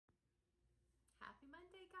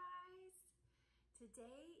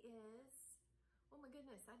Today is, oh my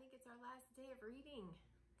goodness, I think it's our last day of reading.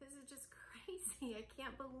 This is just crazy. I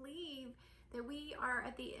can't believe that we are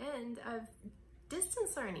at the end of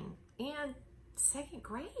distance learning and second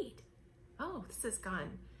grade. Oh, this has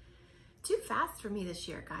gone too fast for me this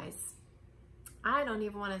year, guys. I don't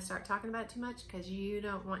even want to start talking about it too much because you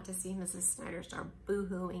don't want to see Mrs. Snyder start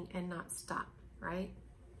boo-hooing and not stop, right?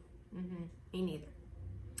 Me neither.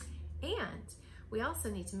 And we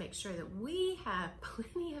also need to make sure that we have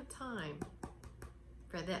plenty of time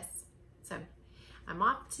for this. So I'm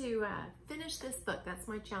off to finish this book. That's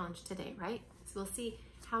my challenge today, right? So we'll see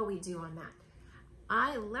how we do on that.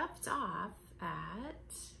 I left off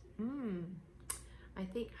at, I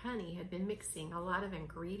think Honey had been mixing a lot of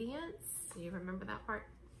ingredients. Do you remember that part?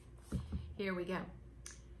 Here we go.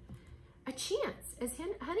 A chance. As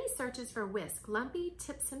Honey searches for whisk, Lumpy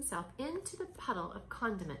tips himself into the puddle of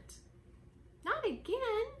condiment. Not again,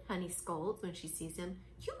 Honey scolds when she sees him.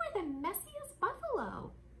 You are the messiest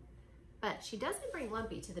buffalo. But she doesn't bring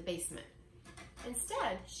Lumpy to the basement.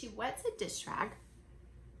 Instead, she wets a dish rag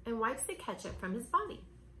and wipes the ketchup from his body.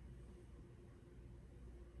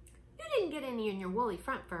 You didn't get any in your woolly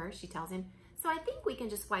front fur, she tells him, so I think we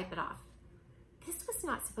can just wipe it off. This was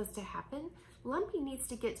not supposed to happen. Lumpy needs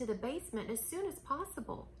to get to the basement as soon as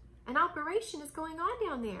possible. An operation is going on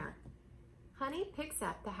down there. Honey picks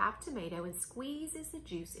up the half tomato and squeezes the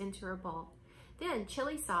juice into her bowl. Then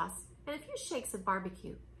chili sauce and a few shakes of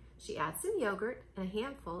barbecue. She adds some yogurt and a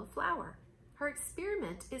handful of flour. Her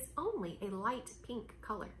experiment is only a light pink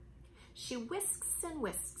color. She whisks and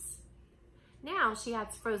whisks. Now she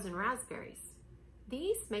adds frozen raspberries.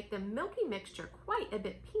 These make the milky mixture quite a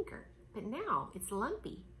bit pinker, but now it's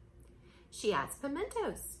lumpy. She adds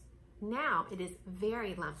pimentos. Now it is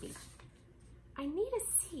very lumpy. I need a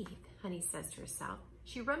sieve, Honey says to herself.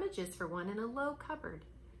 She rummages for one in a low cupboard.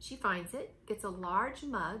 She finds it, gets a large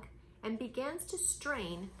mug, and begins to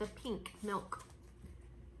strain the pink milk.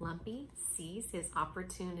 Lumpy sees his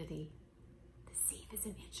opportunity. The sieve is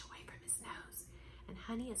an inch away from his nose, and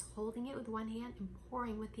Honey is holding it with one hand and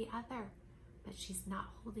pouring with the other, but she's not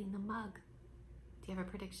holding the mug. Do you have a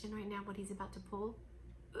prediction right now what he's about to pull?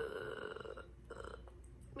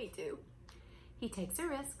 Me too. He takes a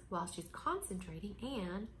risk while she's concentrating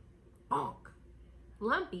and bonk.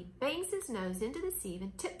 Lumpy bangs his nose into the sieve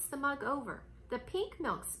and tips the mug over. The pink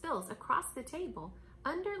milk spills across the table,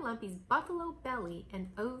 under Lumpy's buffalo belly and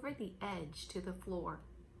over the edge to the floor.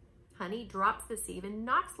 Honey drops the sieve and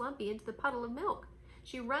knocks Lumpy into the puddle of milk.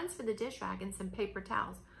 She runs for the dish rag and some paper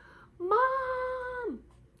towels. Mom!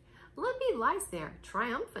 Lumpy lies there,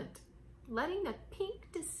 triumphant, letting the pink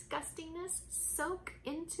disgustingness soak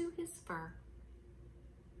into his fur.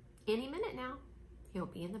 Any minute now, he'll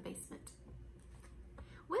be in the basement.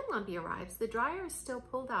 When Lumpy arrives, the dryer is still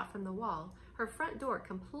pulled out from the wall, her front door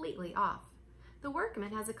completely off. The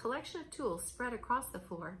workman has a collection of tools spread across the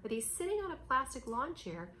floor, but he's sitting on a plastic lawn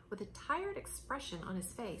chair with a tired expression on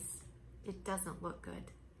his face. It doesn't look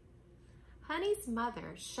good. Honey's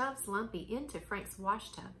mother shoves Lumpy into Frank's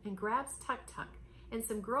wash tub and grabs Tuk Tuk and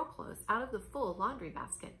some girl clothes out of the full laundry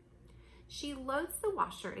basket. She loads the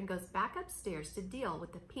washer and goes back upstairs to deal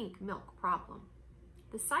with the pink milk problem.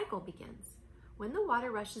 The cycle begins. When the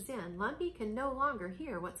water rushes in, Lumpy can no longer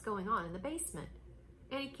hear what's going on in the basement.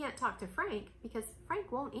 And he can't talk to Frank because Frank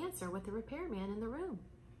won't answer with the repairman in the room.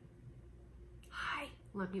 Hi,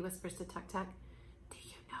 Lumpy whispers to Tuk Tuk. Do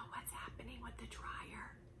you know what's happening with the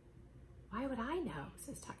dryer? Why would I know,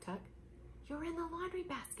 says Tuk Tuk. You're in the laundry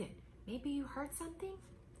basket. Maybe you heard something?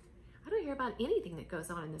 I don't hear about anything that goes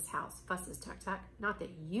on in this house, fusses Tuk Tuk. Not that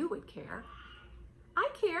you would care. I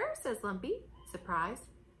care, says Lumpy, surprised.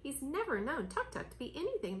 He's never known Tuk Tuk to be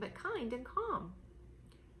anything but kind and calm.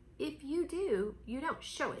 If you do, you don't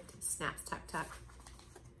show it, snaps Tuk Tuk.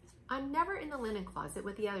 I'm never in the linen closet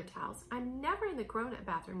with the other towels. I'm never in the grown-up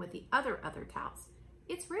bathroom with the other towels.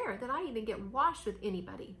 It's rare that I even get washed with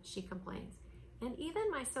anybody, she complains. And even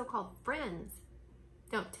my so-called friends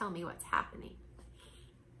don't tell me what's happening.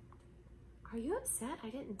 Are you upset I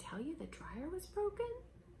didn't tell you the dryer was broken?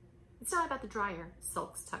 It's not about the dryer,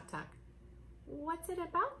 sulks Tuk Tuk. What's it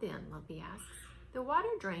about then, Lumpy asks. The water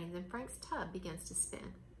drains and Frank's tub begins to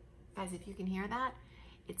spin. Guys, if you can hear that,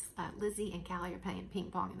 it's Lizzie and Callie are playing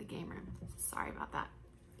ping pong in the game room. Sorry about that.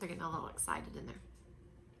 They're getting a little excited in there.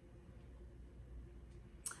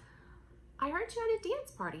 I heard you at a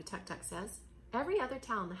dance party, Tuk Tuk says. Every other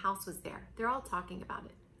towel in the house was there. They're all talking about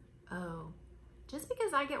it. Oh. Just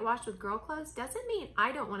because I get washed with girl clothes doesn't mean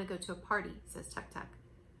I don't want to go to a party, says Tuk Tuk.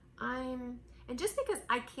 And just because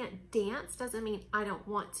I can't dance doesn't mean I don't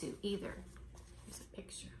want to either. Here's a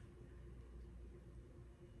picture.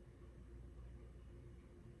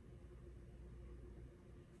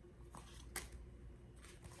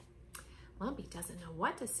 doesn't know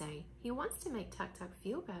what to say. He wants to make Tuk Tuk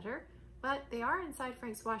feel better, but they are inside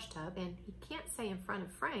Frank's wash tub, and he can't say in front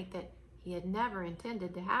of Frank that he had never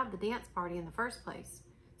intended to have the dance party in the first place.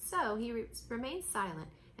 So he remains silent,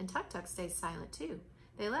 and Tuk Tuk stays silent too.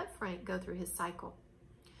 They let Frank go through his cycle.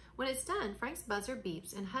 When it's done, Frank's buzzer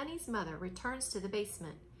beeps, and Honey's mother returns to the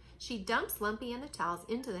basement. She dumps Lumpy and the towels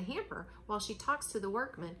into the hamper while she talks to the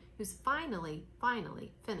workman, who's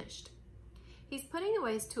finally finished. He's putting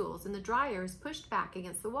away his tools, and the dryer is pushed back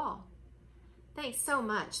against the wall. "Thanks so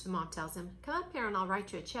much," the mom tells him. "Come up here and I'll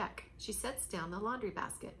write you a check." She sets down the laundry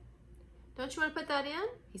basket. "Don't you want to put that in?"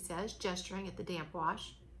 he says, gesturing at the damp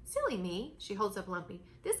wash. "Silly me." She holds up Lumpy.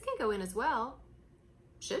 "This can go in as well."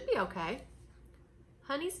 "Should be okay."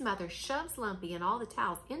 Honey's mother shoves Lumpy and all the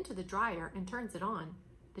towels into the dryer and turns it on.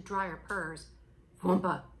 The dryer purrs.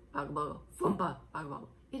 "Foompa, bagabo, foompa, bagabo."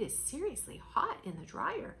 It is seriously hot in the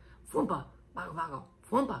dryer. "Foompa, bagabo,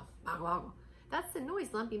 foompa, bagabo." That's the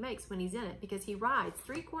noise Lumpy makes when he's in it, because he rides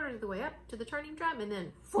 3/4 of the way up to the turning drum and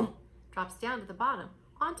then foom, drops down to the bottom,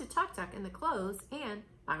 onto Tuk Tuk and the clothes, and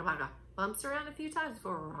baga baga, bumps around a few times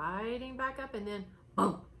before riding back up and then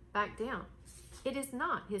boom, back down. It is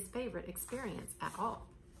not his favorite experience at all.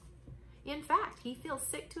 In fact, he feels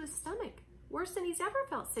sick to his stomach, worse than he's ever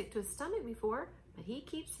felt sick to his stomach before, but he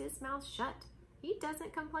keeps his mouth shut. He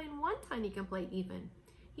doesn't complain one tiny complaint even.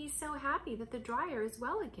 He's so happy that the dryer is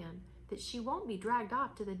well again, that she won't be dragged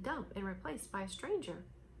off to the dump and replaced by a stranger,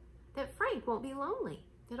 that Frank won't be lonely,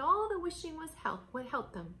 that all the wishing would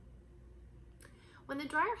help them. When the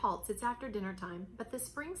dryer halts, it's after dinner time, but the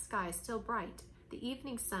spring sky is still bright, the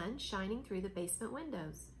evening sun shining through the basement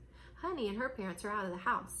windows. Honey and her parents are out of the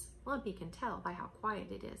house. Lumpy can tell by how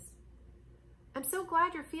quiet it is. "I'm so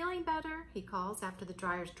glad you're feeling better," he calls after the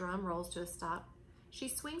dryer's drum rolls to a stop. She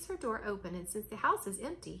swings her door open, and since the house is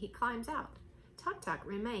empty, he climbs out. Tuk Tuk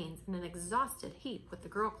remains in an exhausted heap with the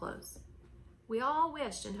girl clothes. "We all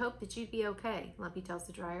wished and hoped that you'd be okay," Lumpy tells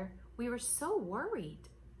the dryer. "We were so worried."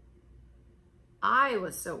 "I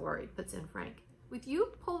was so worried," puts in Frank. "With you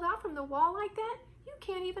pulled out from the wall like that, you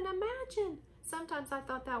can't even imagine. Sometimes I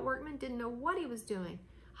thought that workman didn't know what he was doing.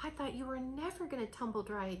 I thought you were never going to tumble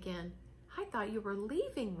dry again. I thought you were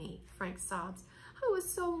leaving me," Frank sobs. "I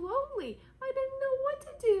was so lonely. I didn't know what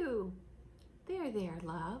to do." There,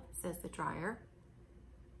 love," says the dryer.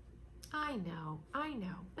 I know,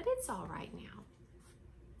 but it's all right now."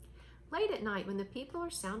 Late at night, when the people are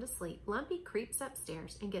sound asleep, Lumpy creeps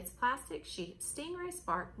upstairs and gets Plastic, Sheep, Stingray,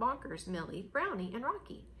 Spark, Bonkers, Millie, Brownie, and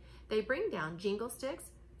Rocky. They bring down jingle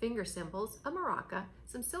sticks, finger cymbals, a maraca,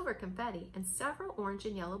 some silver confetti, and several orange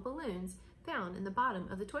and yellow balloons found in the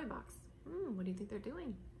bottom of the toy box. What do you think they're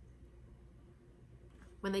doing?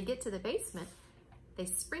 When they get to the basement, they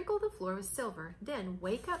sprinkle the floor with silver, then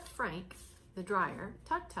wake up Frank, the dryer,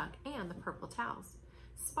 Tuk Tuk, and the purple towels.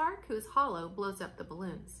 Spark, who is hollow, blows up the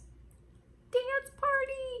balloons. "Dance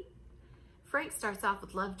party!" Frank starts off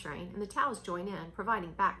with Love Train, and the towels join in,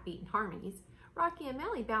 providing backbeat and harmonies. Rocky and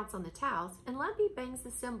Millie bounce on the towels, and Lumpy bangs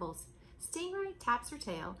the cymbals. Stingray taps her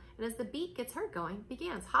tail, and as the beat gets her going,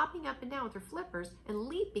 begins hopping up and down with her flippers and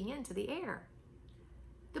leaping into the air.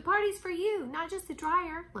 "The party's for you, not just the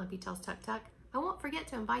dryer," Lumpy tells Tuk Tuk. "I won't forget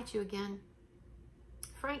to invite you again."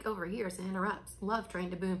 Frank overhears and interrupts Love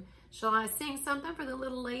Train to boom. "Shall I sing something for the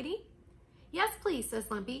little lady?" "Yes, please,"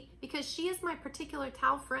 says Lumpy, "because she is my particular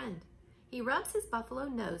towel friend." He rubs his buffalo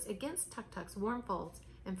nose against Tuk Tuk's warm folds,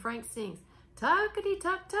 and Frank sings, "Tuckity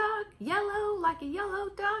tuck tuck, yellow like a yellow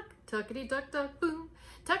duck. Tuckity tuck tuck boom.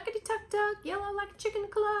 Tuckity tuck tuck, yellow like a chicken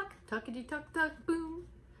cluck. Tuckity tuck tuck boom."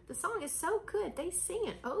 The song is so good, they sing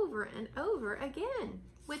it over and over again,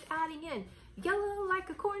 with adding in, "Yellow like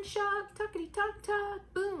a corn shuck, tuckity tuck tuck,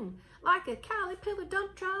 boom. Like a caterpillar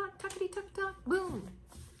dump truck, tuckity tuck tuck, boom."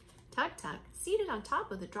 Tuk Tuk, seated on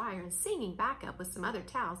top of the dryer and singing backup with some other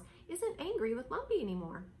towels, isn't angry with Lumpy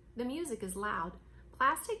anymore. The music is loud.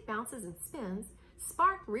 Plastic bounces and spins.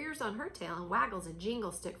 Spark rears on her tail and waggles a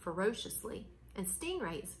jingle stick ferociously. And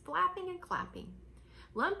Stingray is flapping and clapping.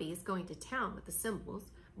 Lumpy is going to town with the cymbals.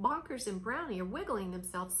 Bonkers and Brownie are wiggling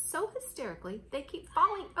themselves so hysterically they keep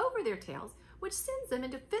falling over their tails, which sends them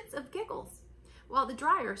into fits of giggles, while the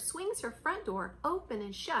dryer swings her front door open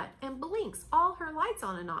and shut and blinks all her lights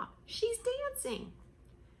on and off. She's dancing.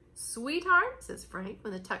 "Sweetheart," says Frank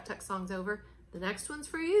when the Tuk Tuk song's over, "the next one's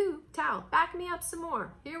for you. Towel, back me up some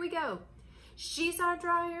more. Here we go. She's our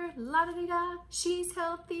dryer, la-da-dee-da. She's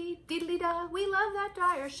healthy, diddly-da. We love that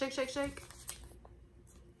dryer. Shake, shake, shake."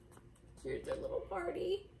 Here's their little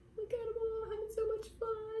party. Look at them all having so much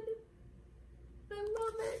fun. I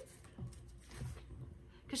love it.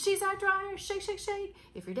 Cause she's our dryer, shake, shake, shake.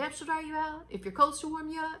 If you're damp, she'll dry you out. If you're cold, she'll warm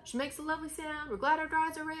you up. She makes a lovely sound. We're glad our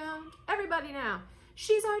dryer's around. Everybody now.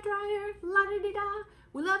 She's our dryer, la-di-di-da.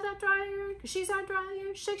 We love that dryer, cause she's our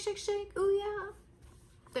dryer, shake, shake, shake, ooh yeah.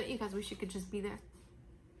 Don't you guys wish you could just be there?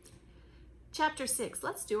 Chapter 6,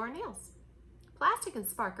 let's do our nails. Plastic and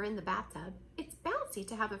Spark are in the bathtub. It's bouncy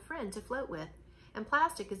to have a friend to float with, and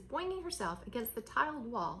Plastic is boinging herself against the tiled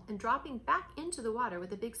wall and dropping back into the water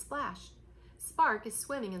with a big splash. Spark is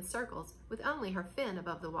swimming in circles with only her fin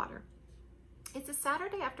above the water. It's a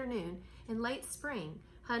Saturday afternoon in late spring.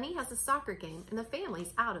 Honey has a soccer game and the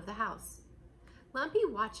family's out of the house. Lumpy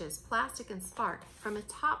watches Plastic and Spark from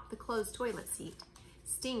atop the closed toilet seat.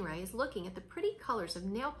 Stingray is looking at the pretty colors of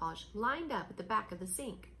nail polish lined up at the back of the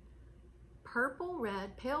sink. Purple,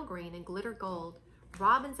 red, pale green, and glitter gold.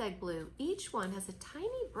 Robin's egg blue. Each one has a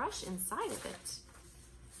tiny brush inside of it.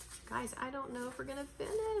 Guys, I don't know if we're gonna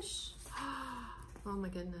finish. Oh my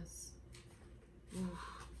goodness.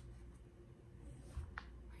 Oof.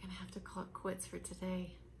 We're gonna have to call it quits for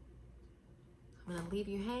today. I'm gonna leave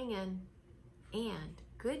you hanging. And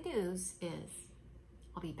good news is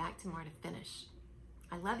I'll be back tomorrow to finish.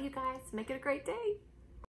 I love you guys. Make it a great day.